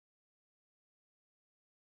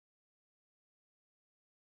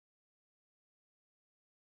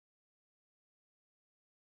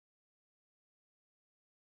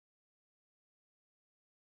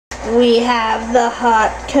We have the hot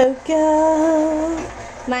cocoa.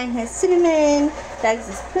 Mine has cinnamon. Doug's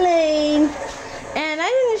is plain. And I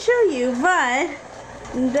didn't show you,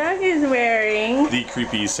 but Doug is wearing the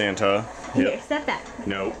creepy Santa. Here, step back.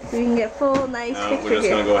 Nope. So you can get full nice picture. We're just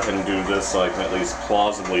going to go ahead and do this so I can at least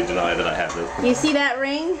plausibly deny that I have it. You see that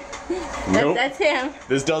ring? Nope. That's him.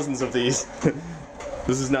 There's dozens of these.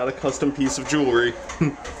 This is not a custom piece of jewelry.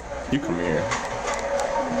 You come here.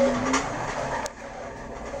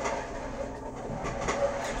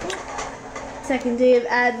 Second day of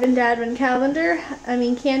Advent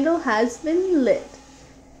candle has been lit.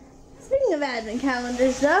 Speaking of Advent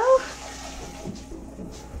calendars though,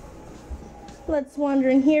 let's wander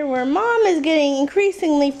in here where Mom is getting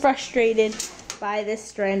increasingly frustrated by this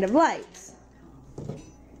strand of lights.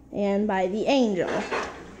 And by the angel.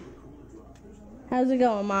 How's it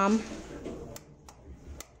going, Mom?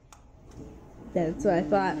 That's what I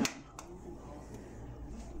thought.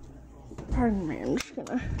 Pardon me, I'm just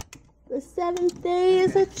gonna... The 7th day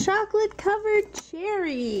is a chocolate-covered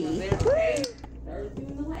cherry.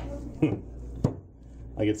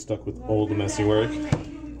 I get stuck with all the messy work.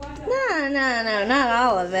 No, not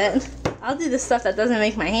all of it. I'll do the stuff that doesn't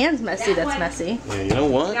make my hands messy that's messy. Yeah, you know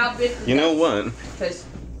what? You know what? Because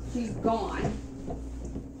she's gone.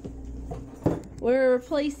 We're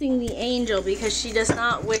replacing the angel because she does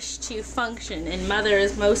not wish to function and Mother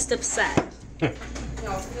is most upset.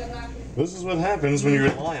 This is what happens when you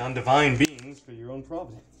rely on divine beings for your own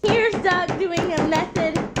providence. Here's Doug doing a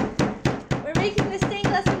method. We're making the stained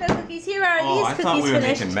glass window cookies. Here are these cookies finished. I thought we were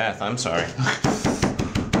making meth. I'm sorry.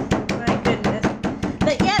 My goodness.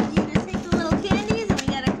 But yep, you just take the little candies and we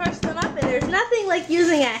gotta crush them up, and there's nothing like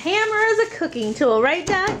using a hammer as a cooking tool, right,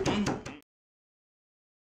 Doug?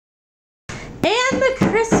 And the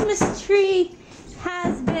Christmas tree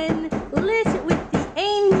has been lit with the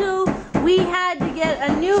angel. We had to get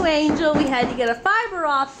a new angel. We had to get a fiber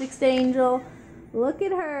optics angel. Look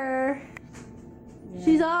at her. Yeah.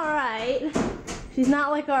 She's all right. She's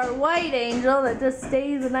not like our white angel that just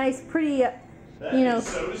stays a nice, pretty, you know.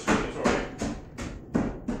 So discriminatory.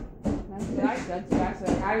 That's what I said.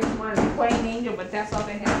 I just wanted a plain angel, but that's all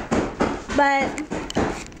they have. But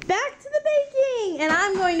back to the baking, and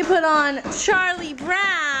I'm going to put on Charlie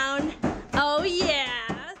Brown. Oh yeah.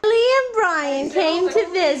 Lee and Brian came to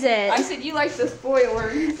visit. I said, you like the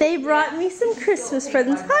spoiler. They brought me some Christmas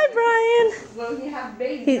presents. Hi, Brian. Well, you have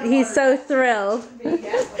babies. He's so thrilled.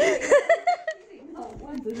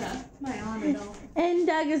 And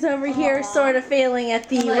Doug is over here sort of failing at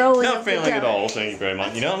the rolling Not of the failing at dough. all, thank you very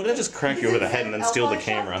much. You know, I'm going to just crack you over the head and then steal the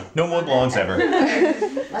camera. No more blogs ever.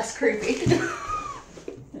 That's creepy.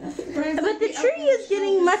 But the tree is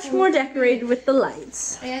getting much more decorated with the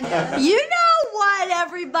lights. You know what,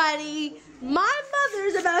 everybody? My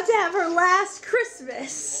mother's about to have her last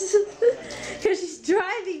Christmas. Because she's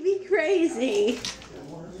driving me crazy.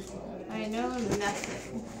 I know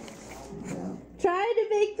nothing. Trying to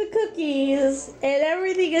make the cookies, and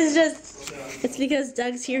everything is just... It's because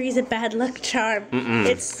Doug's here, he's a bad luck charm.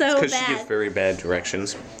 It's so bad. Because she gives very bad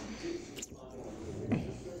directions.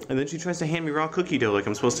 And then she tries to hand me raw cookie dough like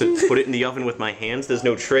I'm supposed to put it in the oven with my hands. There's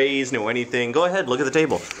no trays, no anything. Go ahead, look at the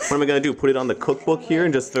table. What am I going to do, put it on the cookbook here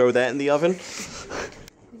and just throw that in the oven?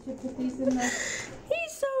 He's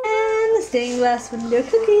so... And the stained glass window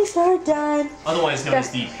cookies are done. Otherwise known as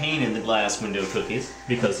the pane in the glass window cookies.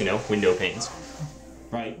 Because, you know, window panes.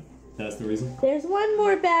 Right? That's the reason. There's one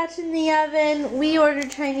more batch in the oven. We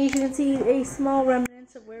ordered Chinese. You can see a small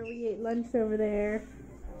remnants of where we ate lunch over there.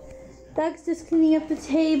 Doug's just cleaning up the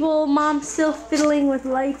table. Mom's still fiddling with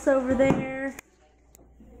lights over there.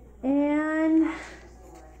 And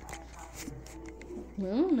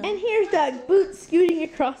here's Doug, boots scooting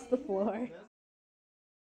across the floor.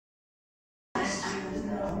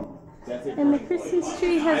 And the Christmas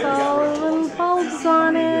tree has all the little bulbs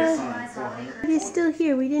on it. He's still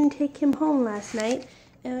here. We didn't take him home last night.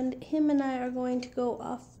 And him and I are going to go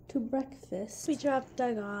off to breakfast. We dropped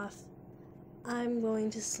Doug off. I'm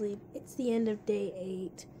going to sleep. It's the end of day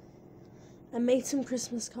 8. I made some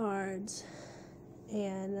Christmas cards.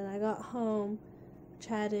 And then I got home,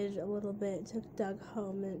 chatted a little bit, took Doug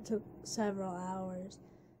home, and it took several hours.